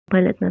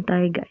Balat na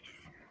tayo, guys.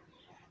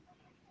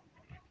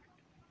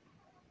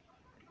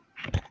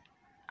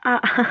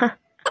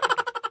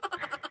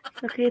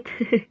 Sakit.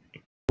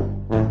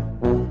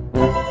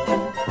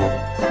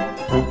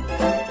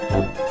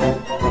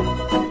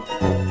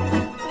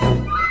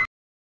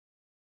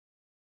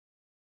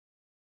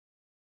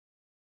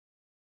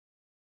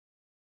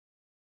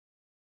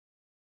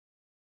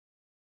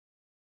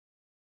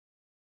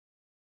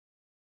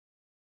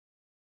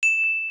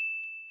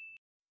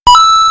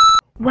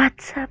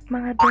 What's up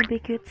mga baby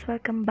cutes?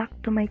 Welcome back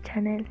to my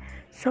channel.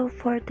 So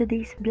for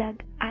today's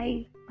vlog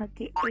ay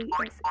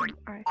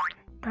mag-ASMR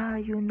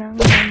tayo ng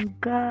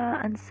mangga.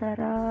 Ang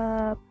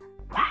sarap!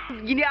 Wow!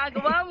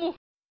 Ginagawa mo!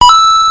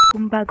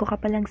 Kung bago ka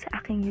pa lang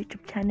sa aking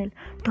YouTube channel,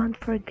 don't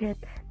forget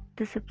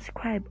to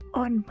subscribe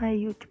on my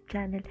YouTube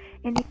channel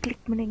and i-click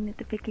mo na yung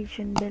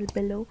notification bell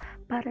below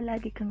para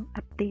lagi kang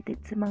updated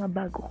sa mga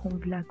bago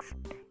kong vlogs.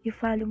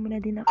 I-follow mo na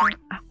din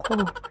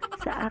ako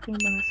sa aking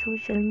mga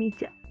social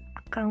media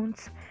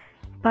accounts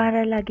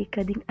para lagi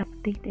ka ding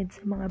updated sa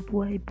mga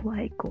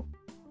buhay-buhay ko.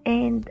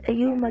 And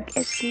ayun,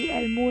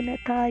 mag-SKL muna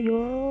tayo.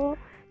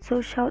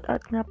 So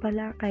shoutout nga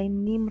pala kay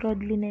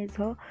Nimrod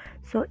Linezo.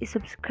 So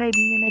isubscribe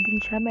nyo na din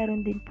siya.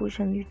 Meron din po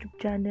siyang YouTube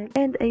channel.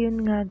 And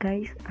ayun nga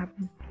guys,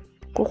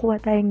 kukuha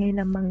tayo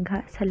ngayon ng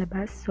mangga sa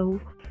labas. So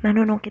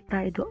nanunungkit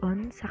tayo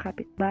doon sa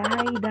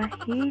kapitbahay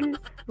dahil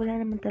wala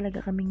naman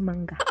talaga kaming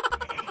mangga.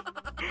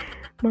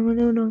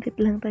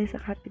 Mangununungkit lang tayo sa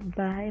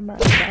kapitbahay,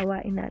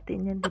 makagawain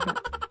natin yan, diba?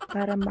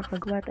 Para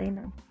makagawa tayo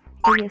ng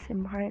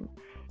ASMR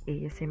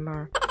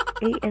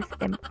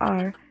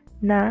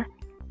na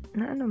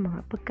mga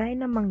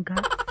pagkain ng mangga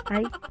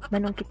ay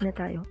manungkit na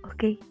tayo.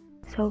 Okay?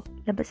 So,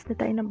 labas na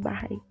tayo ng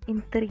bahay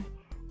in 3,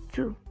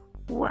 2,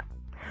 1.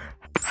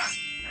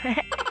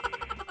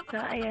 So,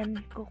 ayan,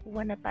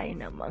 kukuha na tayo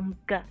ng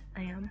mangga.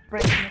 Ayan,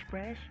 fresh na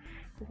fresh.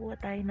 Kukuha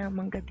tayo ng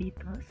mangga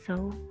dito.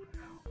 So,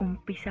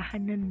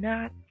 umpisahan na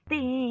natin.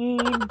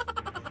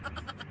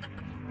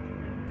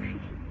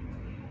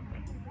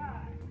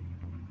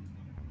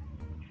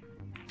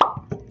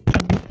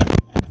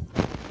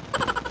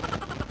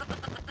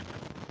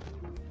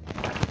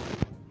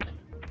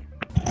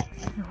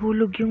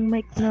 Nahulog yung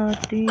mic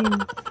natin.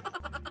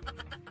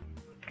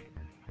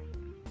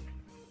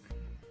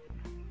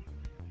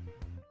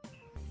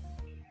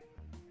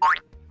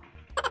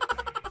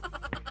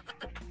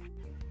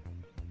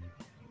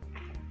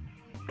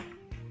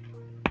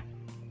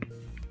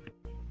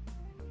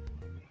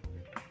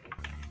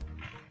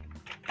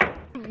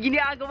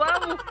 Ginagawa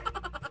mo!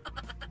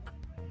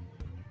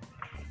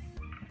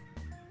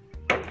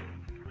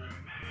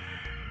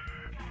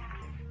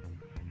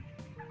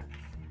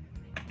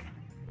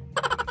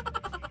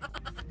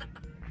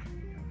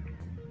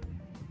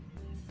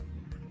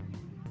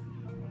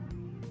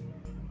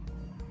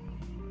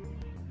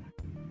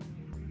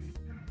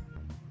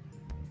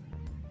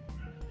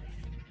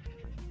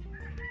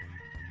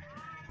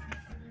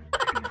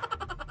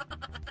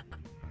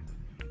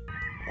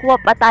 Kuha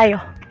pa tayo.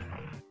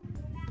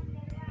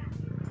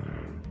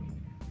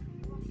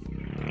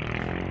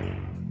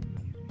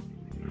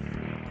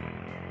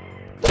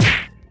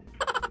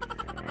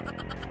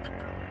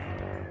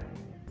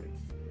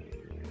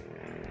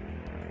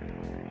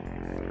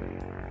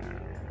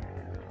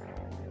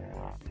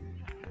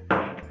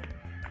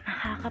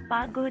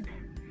 Nakakapagod.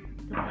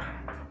 Diba?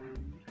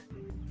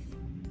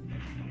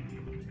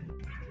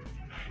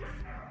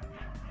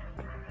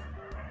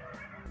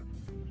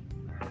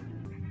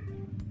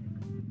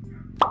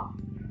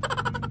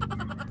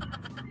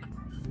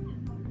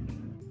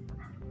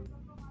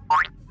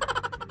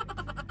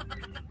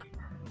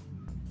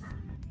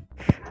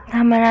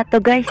 Tama na to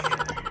guys.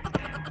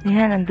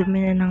 Ayan, ang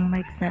dumi na ng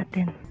mic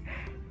natin.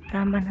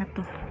 Tama na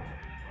to.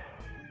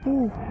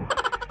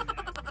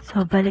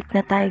 So, balik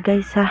na tayo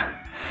guys sa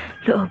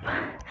loob.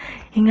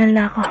 Hingal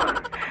na ako.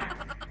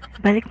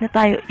 Balik na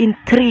tayo in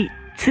 3,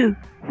 2,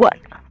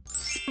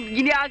 1.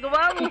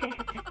 Ginagawa mo!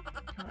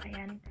 So,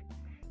 ayan.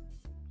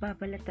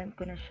 Babalatan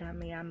ko na siya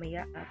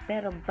maya-maya.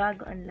 Pero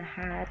bago ang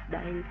lahat,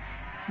 dahil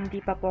hindi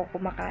pa po ako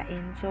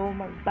kumakain. So,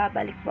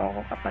 magbabalik po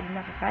ako kapag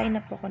nakakain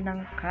na po ako ng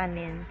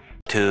kanin.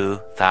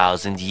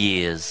 2,000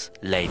 years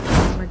later.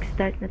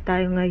 Mag-start na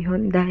tayo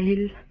ngayon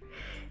dahil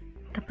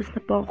tapos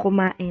na po ako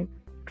kumain.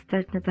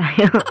 Start na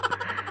tayo.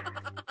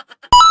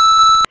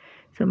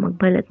 So,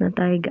 magbalat na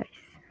tayo, guys.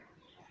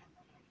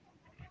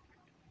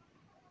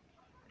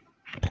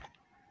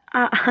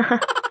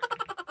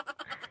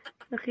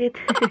 Sakit.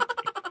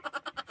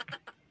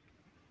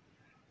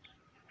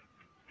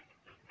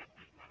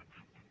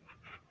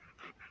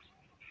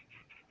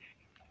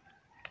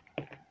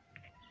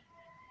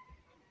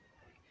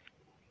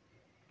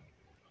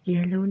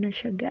 Yellow na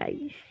siya,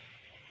 guys.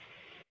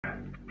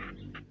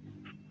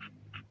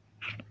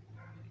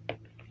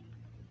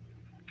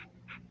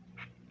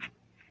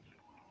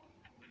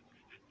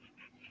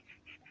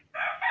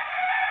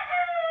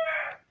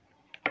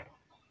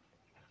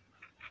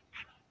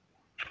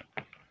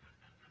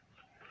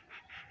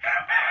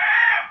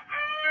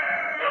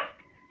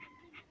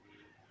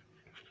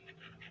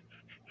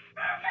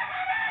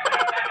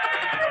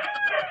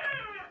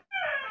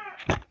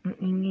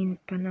 ingin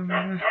pa ng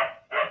mga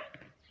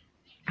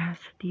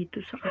aso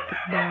dito sa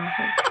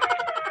kapitbahay.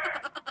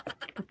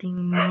 Pati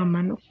yung mga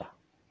manok.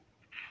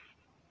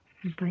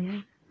 Ano ba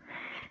yan?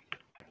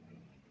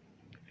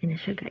 Yan na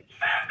siya, guys.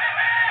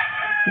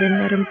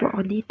 Then, meron po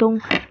ako ditong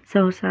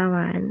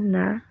sausawan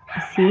na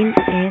asin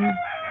and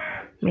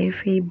may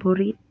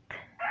favorite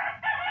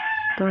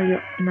toyo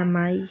na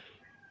may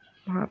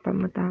mga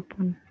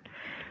pamatapon.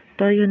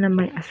 Toyo na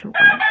may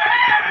asukal.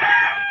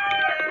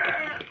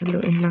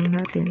 Haluin lang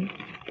natin.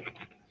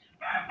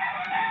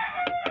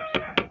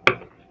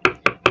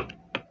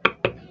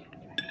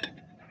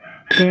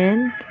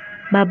 Then,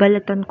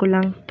 babalatan ko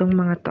lang tong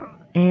mga to.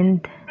 And,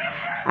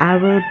 I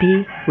will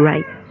be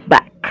right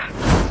back.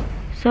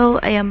 So,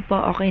 ayan po.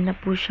 Okay na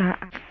po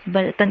siya.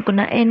 Balatan ko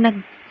na.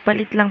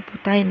 Nagpalit lang po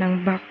tayo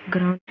ng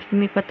background.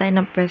 Lumipat tayo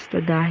ng pwesto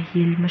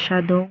dahil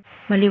masyadong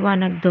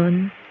maliwanag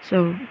doon.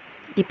 So,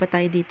 di pa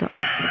tayo dito.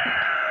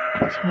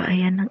 So,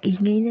 ayan. Ang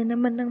ingay na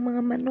naman ng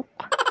mga manok.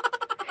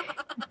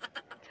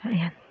 So,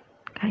 ayan.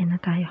 Kain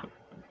na tayo.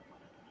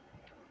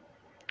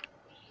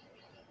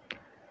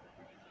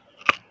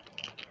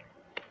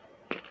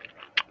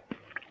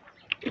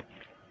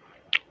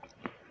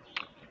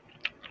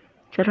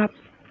 Sarap.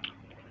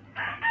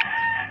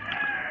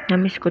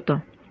 Namiss ko to.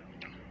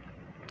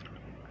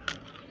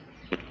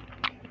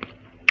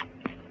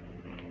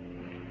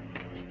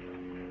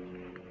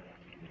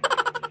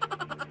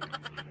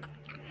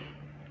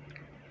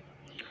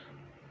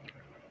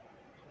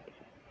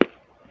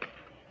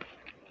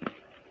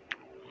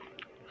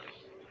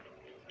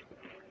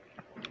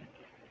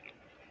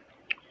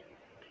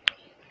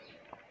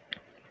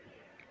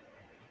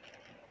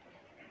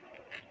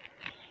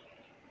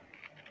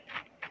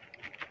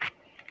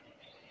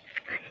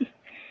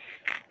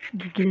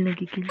 Gigil na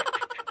gigil.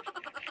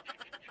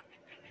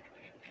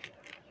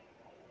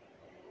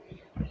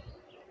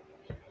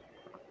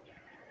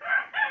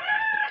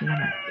 Ito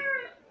naman.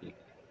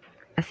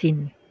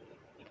 Asin.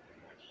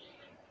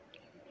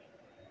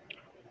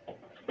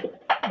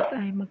 Ba't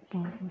tayo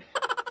mag-focus?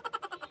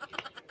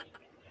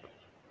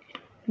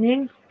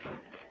 Ning?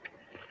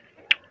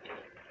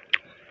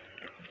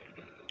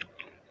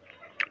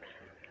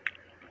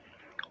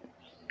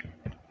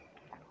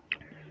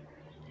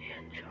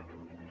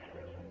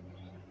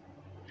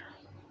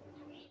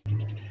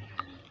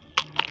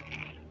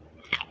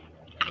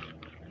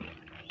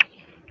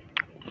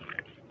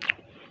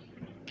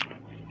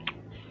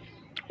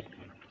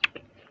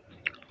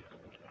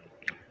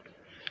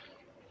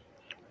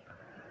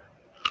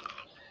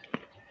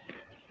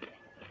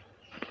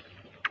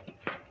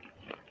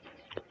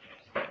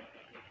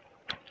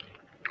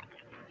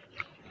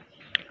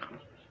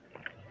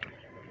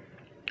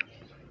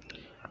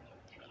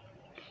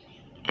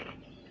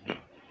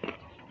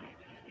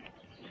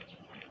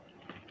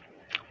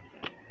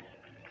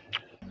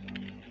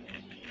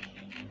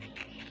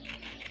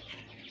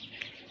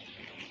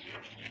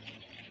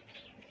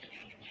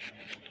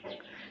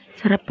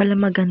 Sarap pala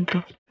maganto.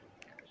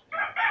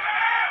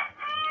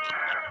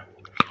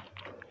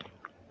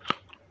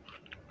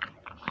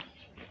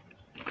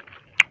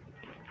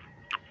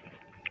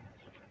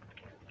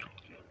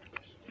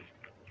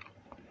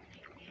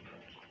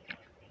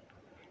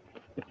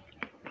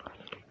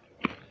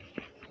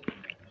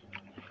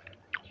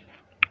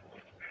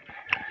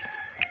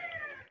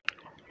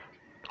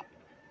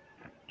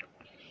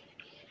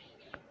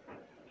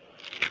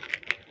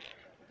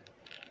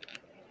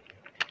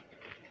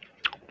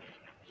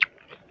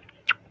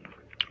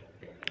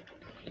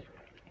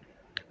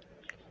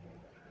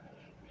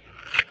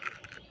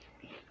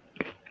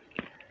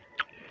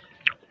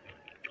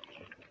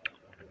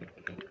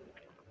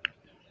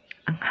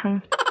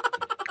 Anghang.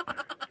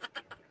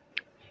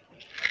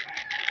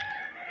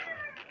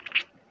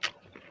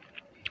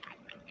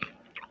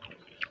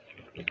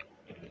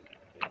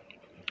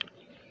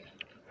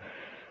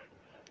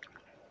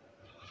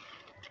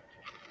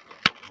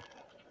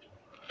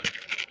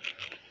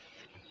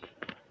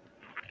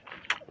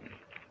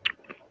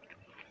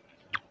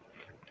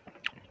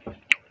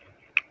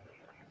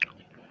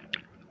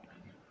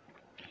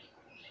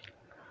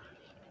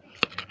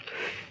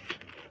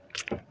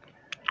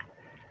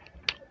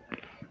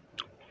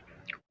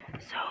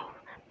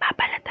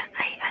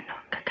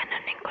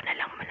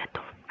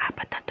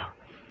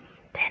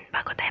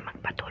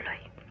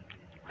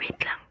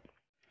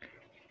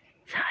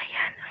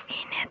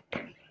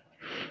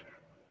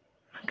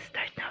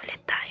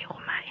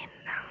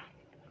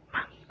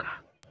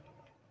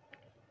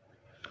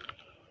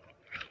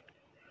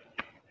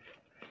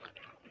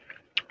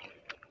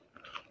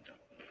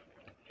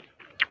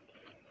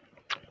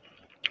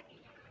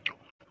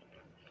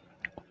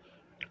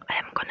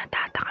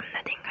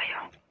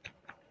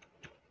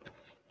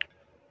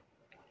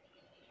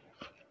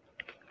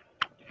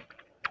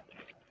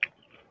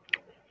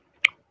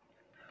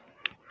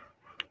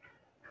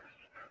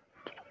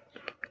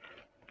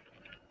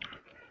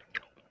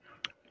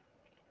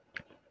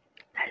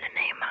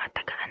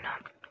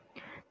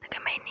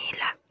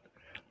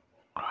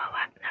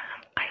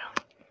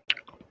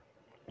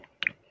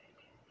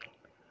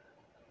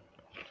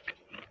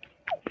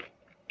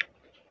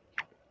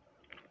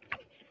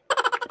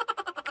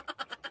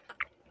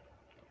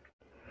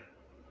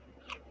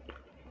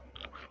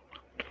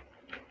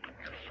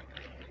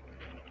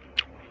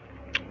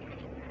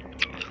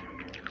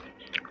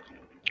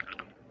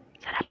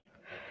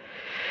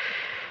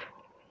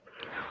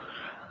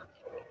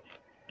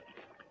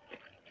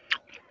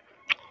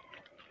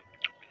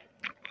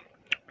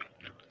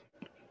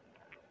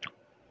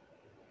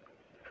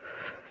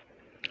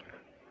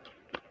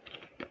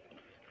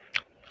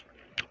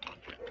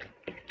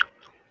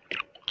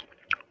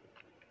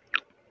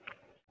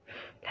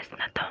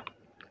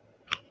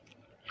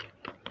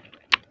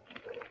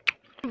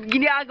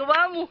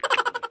 ginagawa mo?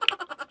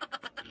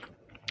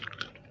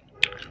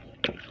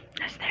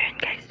 Last na yun,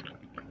 guys.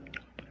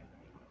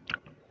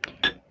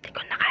 Hindi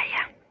ko na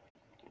kaya.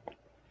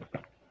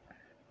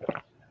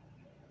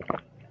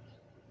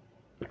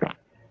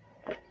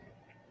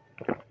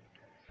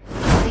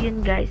 So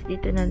yun guys,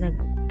 dito na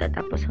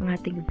nagtatapos ang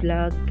ating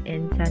vlog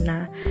and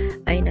sana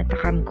ay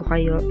natakam ko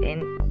kayo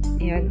and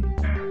yan.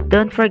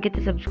 Don't forget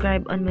to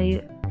subscribe on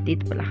my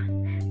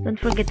Don't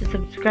forget to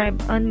subscribe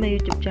on my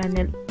YouTube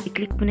channel.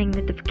 I-click mo na yung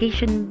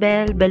notification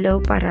bell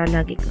below para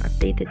lagi kang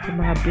updated sa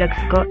mga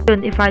vlogs ko.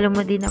 Yun, i-follow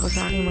mo din ako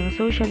sa aking mga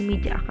social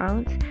media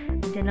accounts.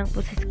 Diyan lang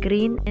po sa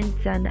screen and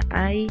sana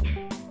ay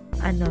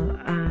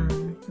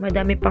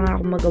madami pa nga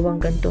akong magawang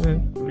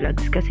gantong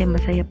vlogs kasi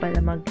masaya pala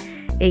mag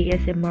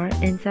ASMR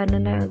and sana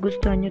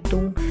nagustuhan nyo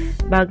tong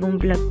bagong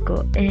vlog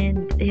ko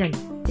and ayan,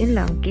 yun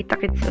lang,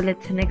 kita-kits ulit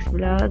sa next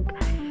vlog.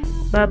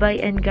 Bye bye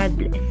and God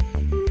bless.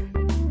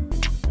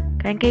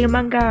 Kain kayo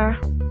mangga.